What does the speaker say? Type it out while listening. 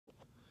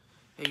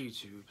Hey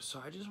YouTube,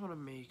 so I just want to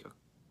make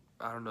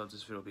I don't know if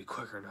this video will be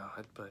quick or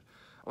not, but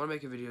I want to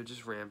make a video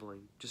just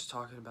rambling, just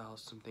talking about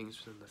some things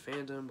within the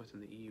fandom,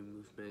 within the EU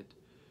movement.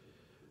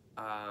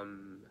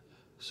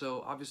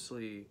 So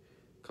obviously,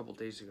 a couple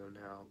days ago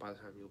now, by the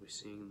time you'll be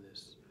seeing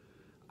this,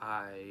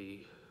 I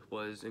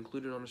was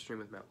included on a stream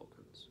with Matt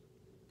Wilkins.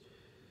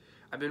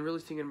 I've been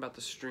really thinking about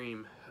the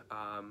stream.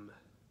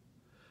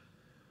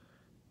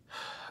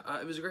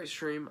 It was a great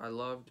stream. I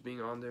loved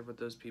being on there with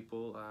those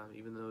people,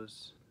 even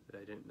those that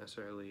I didn't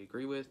necessarily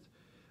agree with,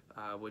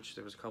 which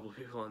there was a couple of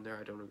people on there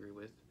I don't agree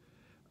with.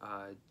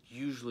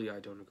 Usually I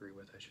don't agree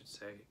with, I should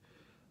say,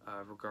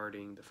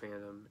 regarding the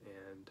fandom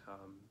and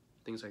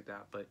things like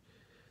that, but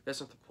that's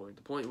not the point.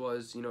 The point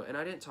was, and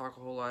I didn't talk a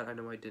whole lot, I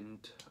know I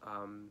didn't,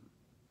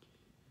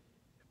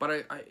 but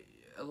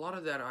a lot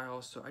of that I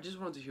just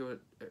wanted to hear what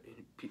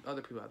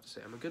other people have to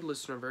say. I'm a good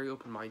listener, I'm very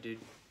open-minded,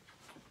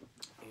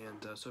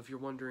 and so if you're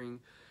wondering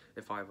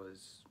if I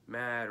was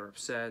mad or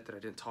upset that I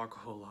didn't talk a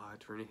whole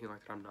lot or anything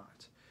like that, I'm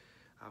not.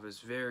 I was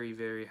very,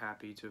 very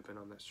happy to have been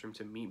on that stream,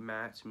 to meet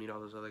Matt, to meet all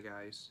those other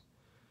guys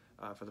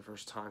for the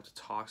first time, to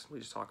talk, simply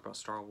just talk about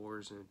Star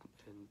Wars and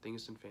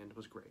things in fandom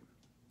was great.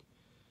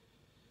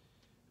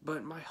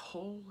 But my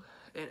whole,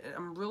 and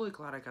I'm really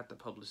glad I got the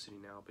publicity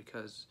now,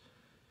 because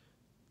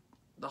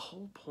the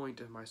whole point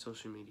of my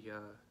social media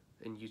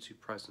and YouTube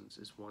presence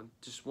is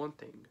just one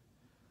thing.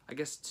 I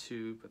guess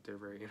two, but they're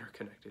very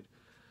interconnected.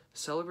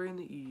 Celebrating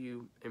the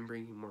EU and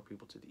bringing more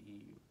people to the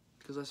EU.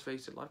 Because let's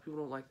face it, a lot of people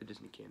don't like the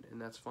Disney canon,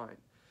 and that's fine.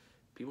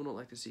 People don't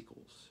like the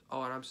sequels.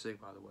 Oh, and I'm sick,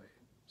 by the way,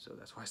 so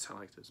that's why I sound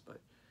like this, but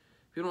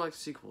people don't like the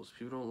sequels.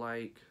 People don't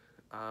like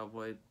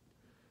what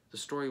the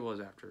story was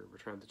after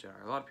Return of the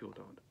Jedi. A lot of people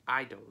don't.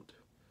 I don't.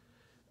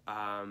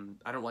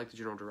 I don't like the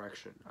general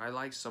direction. I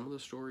like some of the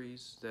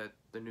stories that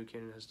the new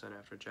canon has done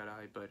after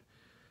Jedi, but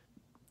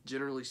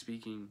generally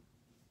speaking,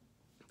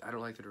 I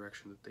don't like the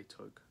direction that they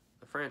took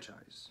the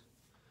franchise.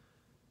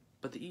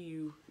 But the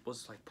EU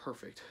was like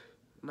perfect.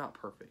 Not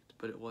perfect,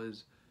 but it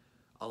was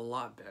a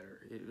lot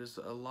better. It was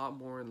a lot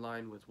more in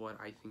line with what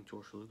I think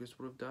George Lucas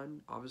would have done.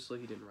 Obviously,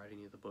 he didn't write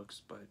any of the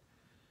books, but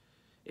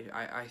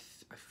I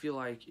feel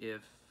like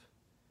if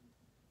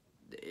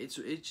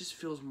it just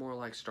feels more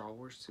like Star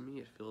Wars to me.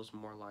 It feels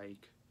more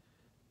like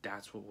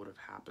that's what would have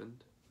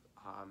happened,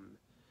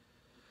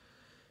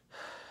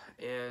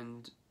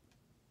 and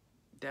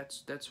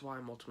that's why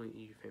I'm ultimately an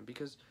EU fan,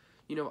 because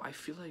I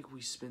feel like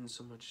we spend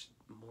so much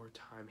more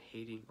time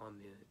hating on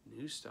the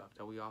new stuff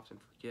that we often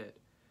forget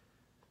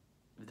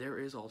there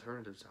is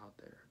alternatives out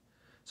there.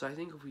 So I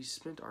think if we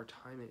spent our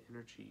time and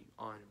energy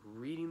on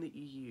reading the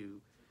EU,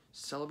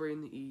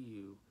 celebrating the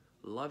EU,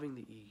 loving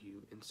the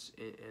EU,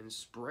 and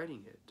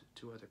spreading it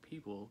to other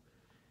people,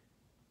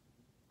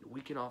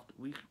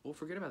 we'll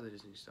forget about the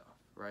Disney stuff,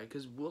 right?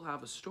 Because we'll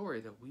have a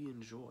story that we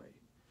enjoy.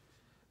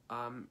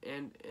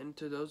 And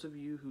to those of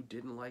you who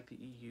didn't like the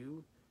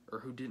EU, or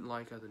who didn't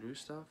like the new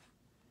stuff,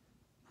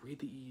 read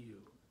the EU,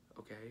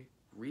 okay?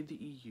 Read the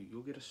EU.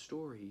 You'll get a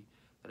story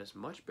that is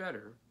much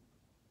better,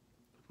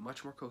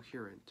 much more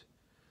coherent,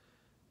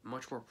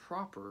 much more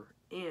proper,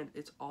 and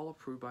it's all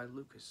approved by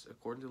Lucas.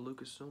 According to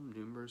Lucasfilm,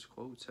 numerous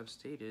quotes have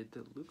stated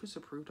that Lucas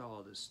approved all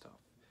of this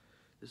stuff.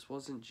 This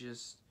wasn't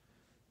just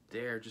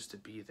there just to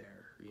be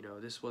there.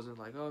 This wasn't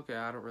like, oh, okay,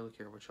 I don't really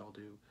care what y'all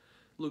do.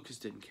 Lucas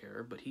didn't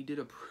care, but he did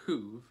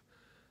approve.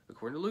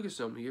 According to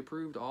Lucasfilm, he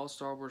approved all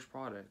Star Wars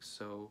products,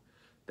 so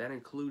that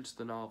includes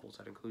the novels,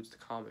 that includes the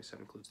comics, that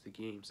includes the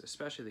games,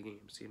 especially the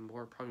games. He had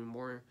probably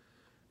more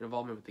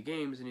involvement with the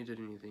games than he did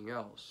anything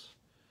else.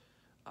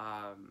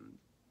 But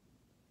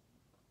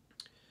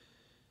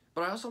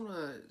I also want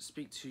to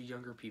speak to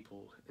younger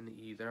people in the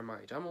EU that are my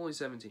age. I'm only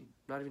 17,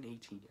 not even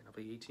 18 yet. I'll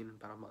be 18 in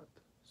about a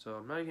month, so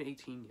I'm not even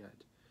 18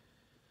 yet.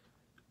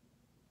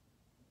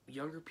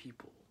 Younger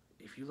people,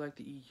 if you like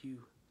the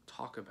EU,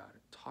 talk about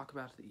it. Talk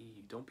about the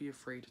EU. Don't be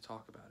afraid to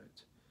talk about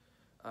it.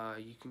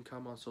 You can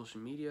come on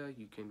social media.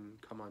 You can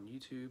come on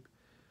YouTube.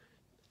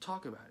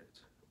 Talk about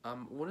it.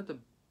 One of the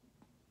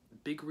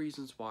big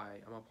reasons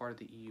why I'm a part of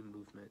the EU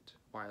movement,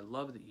 why I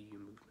love the EU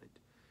movement,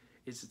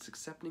 is it's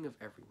accepting of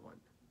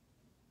everyone.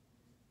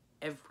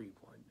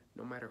 Everyone,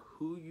 no matter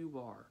who you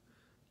are,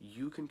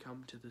 you can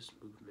come to this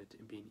movement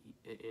and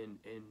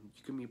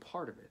you can be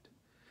part of it.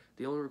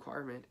 The only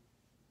requirement,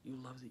 you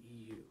love the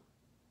EU.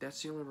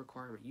 That's the only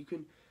requirement. You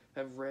can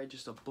have read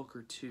just a book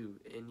or two,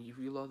 and if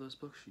you love those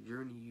books,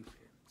 you're an EU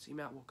fan. See,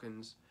 Matt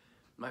Wilkins,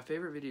 my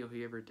favorite video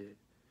he ever did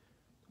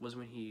was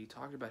when he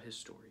talked about his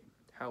story,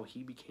 how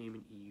he became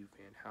an EU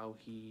fan, how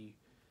he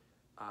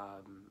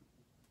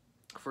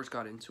first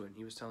got into it, and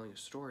he was telling a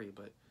story,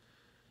 but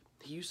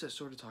he used that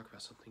story to talk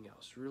about something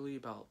else, really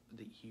about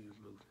the EU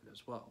movement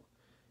as well.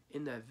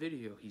 In that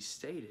video, he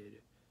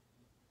stated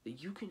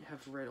that you can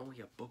have read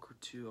only a book or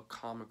two, a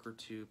comic or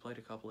two, played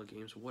a couple of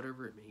games,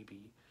 whatever it may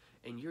be,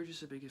 and you're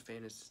just as big a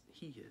fan as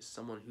he is,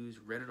 someone who's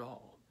read it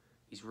all.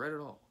 He's read it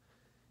all.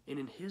 And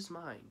in his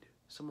mind,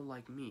 someone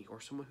like me, or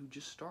someone who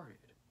just started,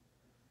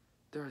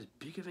 they're as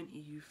big of an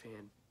EU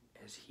fan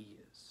as he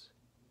is.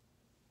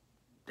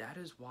 That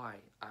is why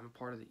I'm a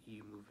part of the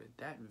EU movement.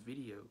 That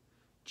video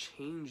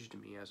changed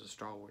me as a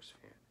Star Wars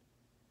fan.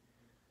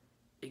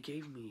 It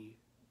gave me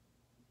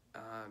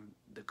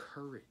the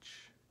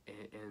courage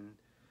and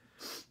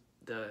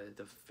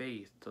the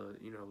faith,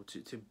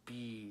 to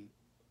be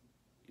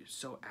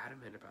so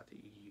adamant about the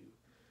EU,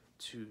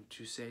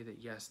 to say that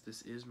yes,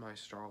 this is my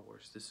Star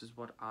Wars. This is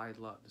what I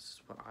love. This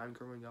is what I'm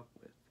growing up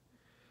with.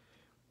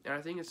 And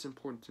I think it's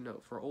important to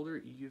note for older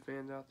EU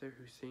fans out there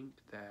who think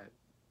that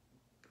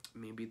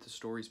maybe the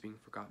story's being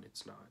forgotten,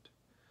 it's not.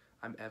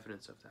 I'm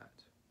evidence of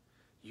that.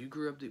 You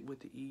grew up with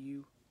the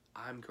EU,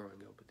 I'm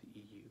growing up with the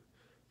EU.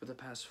 For the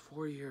past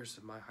 4 years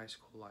of my high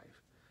school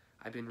life,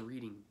 I've been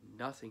reading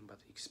nothing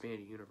but the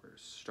expanded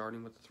universe,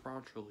 starting with the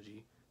Thrawn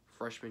trilogy,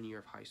 freshman year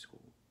of high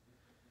school.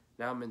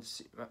 Now I'm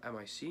at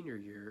my senior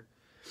year,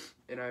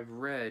 and I've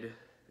read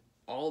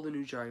all the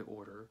New Jedi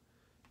Order,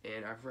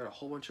 and I've read a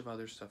whole bunch of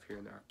other stuff here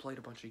and there. I've played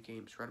a bunch of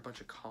games, read a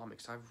bunch of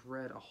comics. I've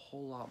read a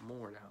whole lot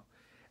more now,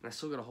 and I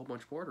still got a whole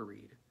bunch more to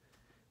read.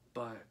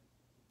 But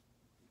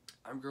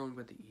I'm growing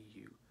with the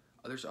EU.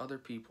 There's other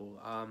people.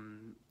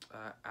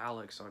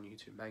 Alex on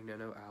YouTube,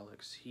 Magneto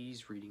Alex,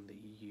 he's reading the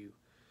EU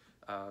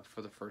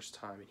for the first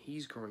time, and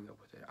he's growing up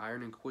with it.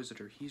 Iron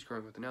Inquisitor, he's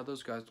growing with it. Now,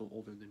 those guys are a little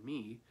older than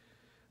me,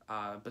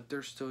 but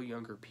they're still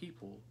younger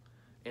people,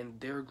 and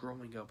they're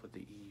growing up with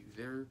the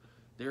EU.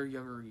 Their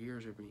younger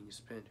years are being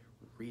spent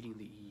reading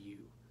the EU.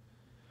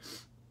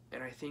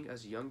 And I think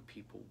as young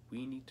people,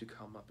 we need to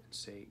come up and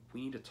say,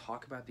 we need to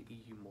talk about the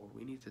EU more.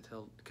 We need to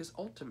tell, because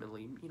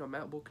ultimately,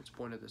 Matt Wilkins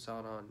pointed this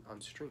out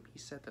on stream. He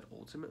said that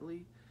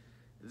ultimately,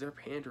 they're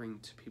pandering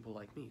to people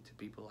like me, to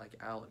people like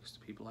Alex, to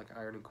people like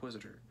Iron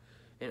Inquisitor,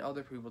 and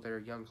other people that are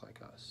young like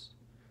us.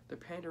 They're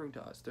pandering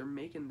to us. They're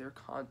making their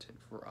content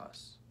for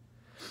us,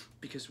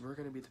 because we're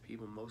going to be the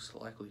people most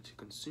likely to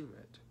consume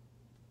it.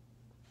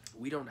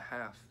 We don't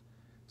have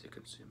to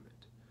consume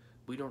it.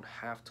 We don't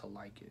have to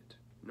like it.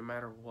 No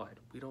matter what,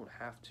 we don't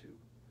have to.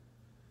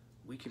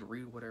 We can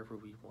read whatever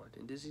we want,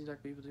 and Disney's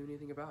not going to be able to do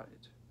anything about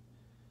it.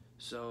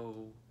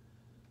 So,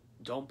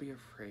 don't be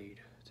afraid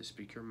to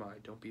speak your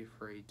mind. Don't be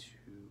afraid to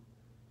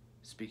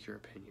speak your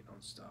opinion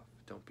on stuff.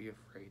 Don't be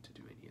afraid to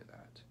do any of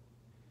that.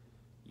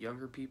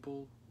 Younger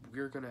people,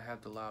 we're going to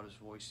have the loudest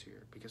voice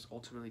here, because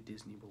ultimately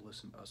Disney will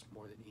listen to us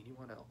more than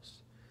anyone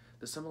else.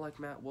 There's someone like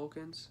Matt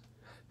Wilkins,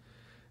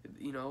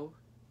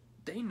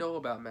 they know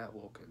about Matt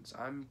Wilkins.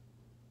 I'm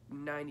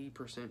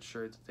 90%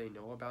 sure that they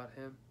know about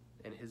him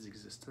and his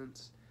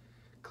existence.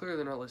 Clearly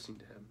they're not listening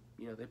to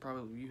him. They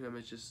probably view him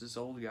as just this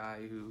old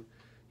guy who,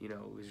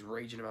 is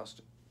raging about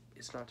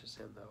It's not just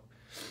him, though.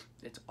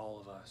 It's all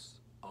of us.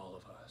 All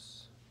of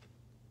us.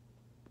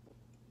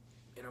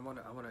 And I want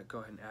to go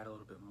ahead and add a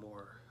little bit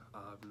more.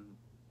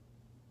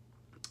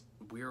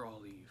 We're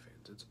all EU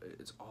fans.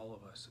 It's all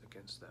of us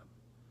against them.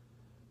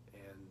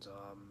 And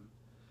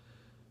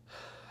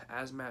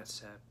as Matt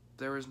said,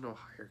 there is no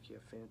hierarchy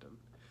of fandom.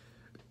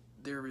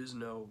 There is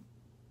no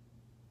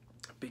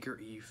bigger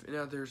EU.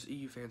 Now, there's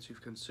EU fans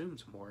who've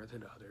consumed more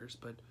than others,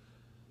 but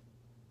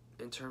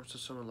in terms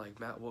of someone like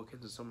Matt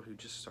Wilkins and someone who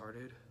just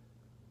started,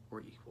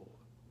 we're equal.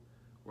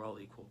 We're all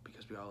equal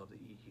because we all have the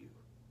EU.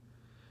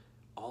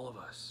 All of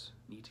us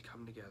need to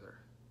come together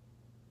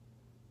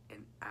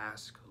and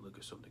ask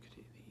Lucasfilm to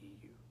continue the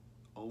EU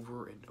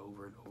over and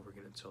over and over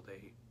again until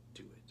they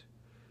do it.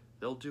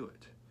 They'll do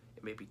it.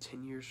 It may be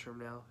 10 years from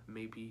now,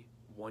 maybe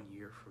 1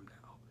 year from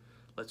now.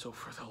 Let's hope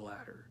for the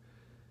latter.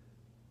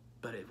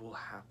 But it will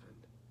happen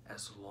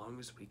as long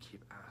as we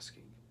keep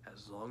asking,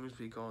 as long as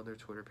we go on their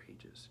Twitter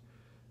pages,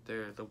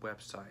 the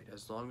website,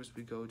 as long as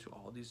we go to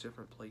all these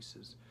different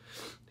places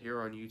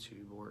here on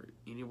YouTube or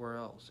anywhere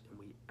else, and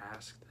we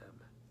ask them,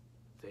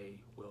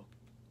 they will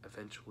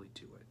eventually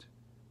do it.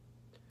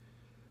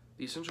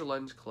 The Essential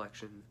Legends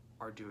collection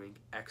are doing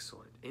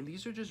excellent, and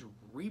these are just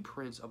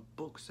reprints of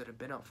books that have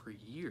been out for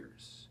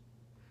years.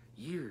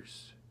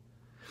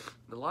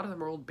 A lot of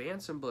them are old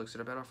Bantam books that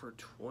have been out for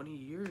 20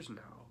 years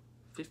now,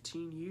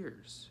 15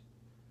 years.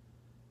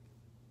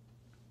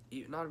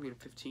 Not even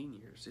 15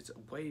 years.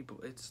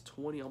 It's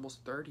 20,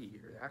 almost 30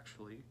 years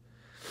actually.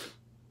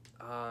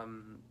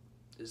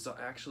 Is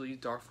actually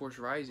Dark Force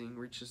Rising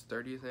reaches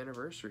 30th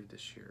anniversary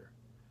this year.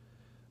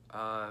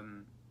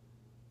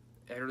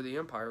 Heir of the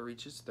Empire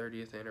reaches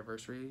 30th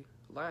anniversary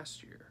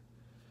last year.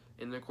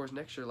 And then, of course,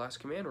 next year, Last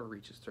Commander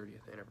reaches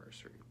 30th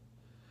anniversary.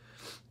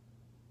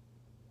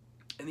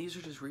 And these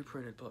are just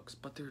reprinted books,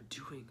 but they're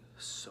doing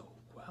so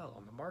well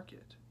on the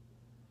market.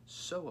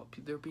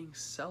 They're being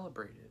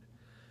celebrated.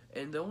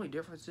 And the only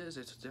difference is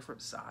it's a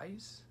different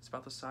size. It's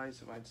about the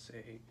size of, I'd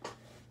say...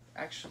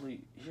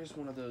 Actually, here's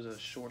one of those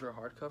shorter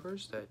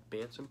hardcovers that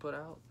Bantam put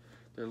out.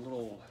 They're a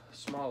little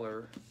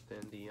smaller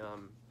than the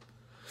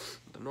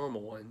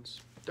normal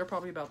ones. They're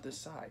probably about this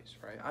size,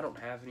 right? I don't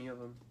have any of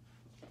them,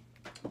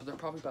 but they're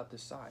probably about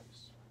this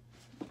size.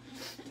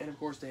 And of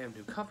course, they have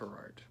new cover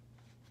art.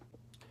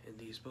 And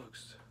these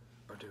books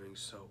are doing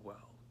so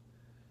well.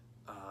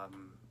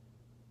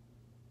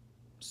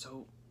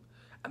 So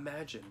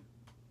imagine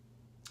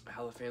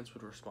how the fans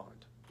would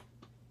respond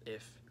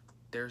if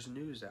there's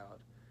news out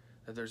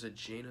that there's a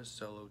Jaina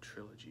Solo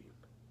trilogy.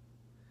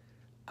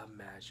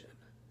 Imagine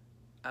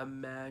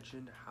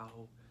imagine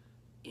how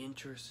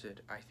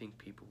interested I think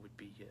people would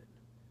be in.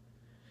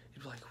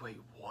 You'd be like, wait,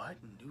 what?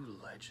 New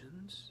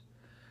Legends?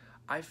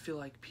 I feel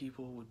like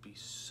people would be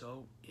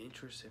so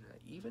interested in that.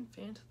 Even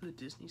fans of the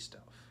Disney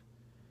stuff.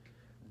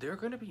 They're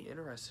going to be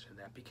interested in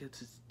that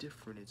because it's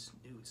different, it's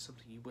new, it's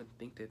something you wouldn't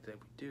think that they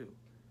would do.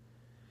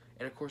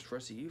 And of course, for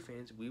us EU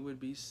fans, we would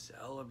be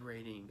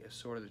celebrating if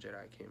Sword of the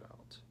Jedi came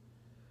out.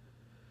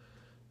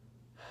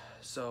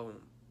 So,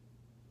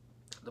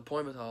 the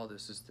point with all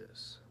this is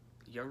this.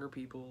 Younger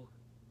people,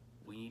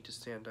 we need to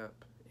stand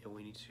up and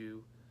we need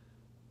to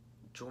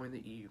join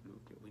the EU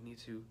movement. We need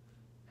to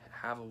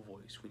have a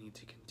voice. We need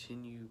to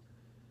continue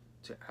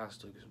to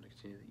ask Lucasfilm to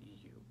continue the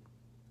EU.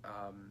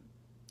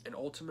 And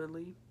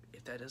ultimately,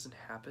 if that doesn't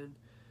happen,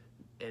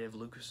 and if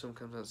Lucasfilm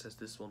comes out and says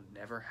this will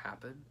never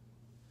happen,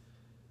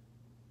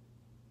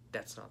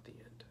 that's not the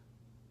end.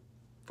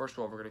 First of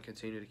all, we're going to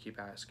continue to keep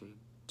asking.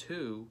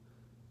 2,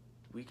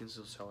 we can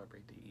still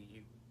celebrate the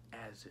EU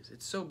as is.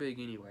 It's so big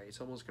anyway.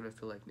 It's almost going to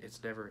feel like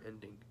it's never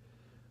ending.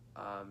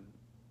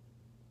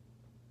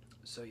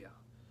 So yeah.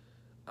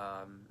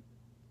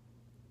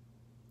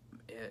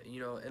 And,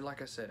 you know, and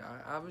like I said,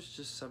 I'm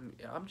just some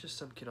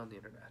kid on the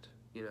internet,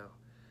 you know.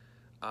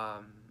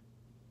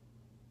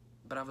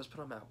 But I was put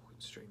on Matt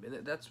Wilkins' stream,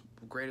 and that's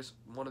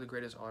one of the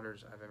greatest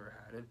honors I've ever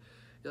had. And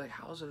you're like,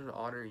 how is it an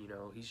honor? You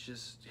know, he's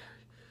just,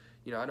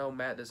 you know, I know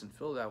Matt doesn't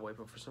feel that way,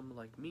 but for someone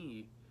like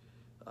me,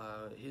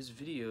 his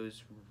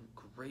videos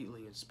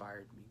greatly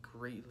inspired me,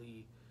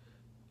 greatly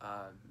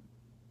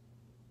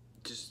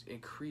just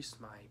increased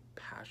my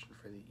passion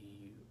for the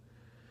EU.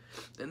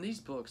 And these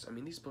books, I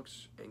mean,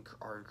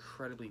 are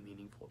incredibly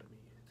meaningful to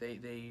me.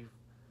 They've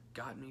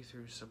got me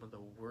through some of the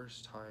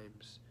worst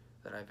times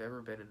that I've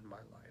ever been in my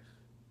life.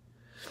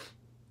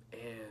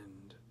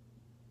 And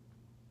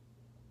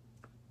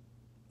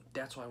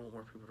that's why I want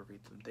more people to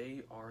read them.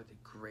 They are the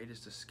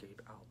greatest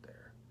escape out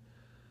there.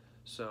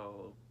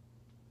 So,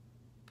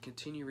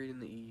 continue reading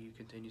the EU,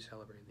 continue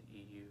celebrating the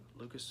EU.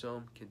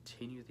 Lucasfilm,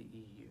 continue the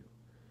EU.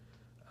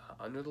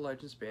 Under the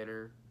Legends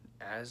banner,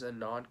 as a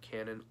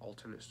non-canon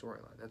alternate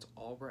storyline. That's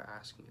all we're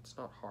asking. It's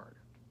not hard.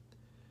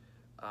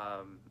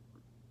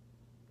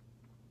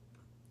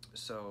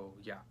 So,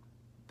 yeah.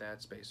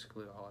 That's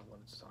basically all I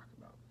wanted to talk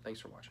about. Thanks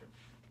for watching.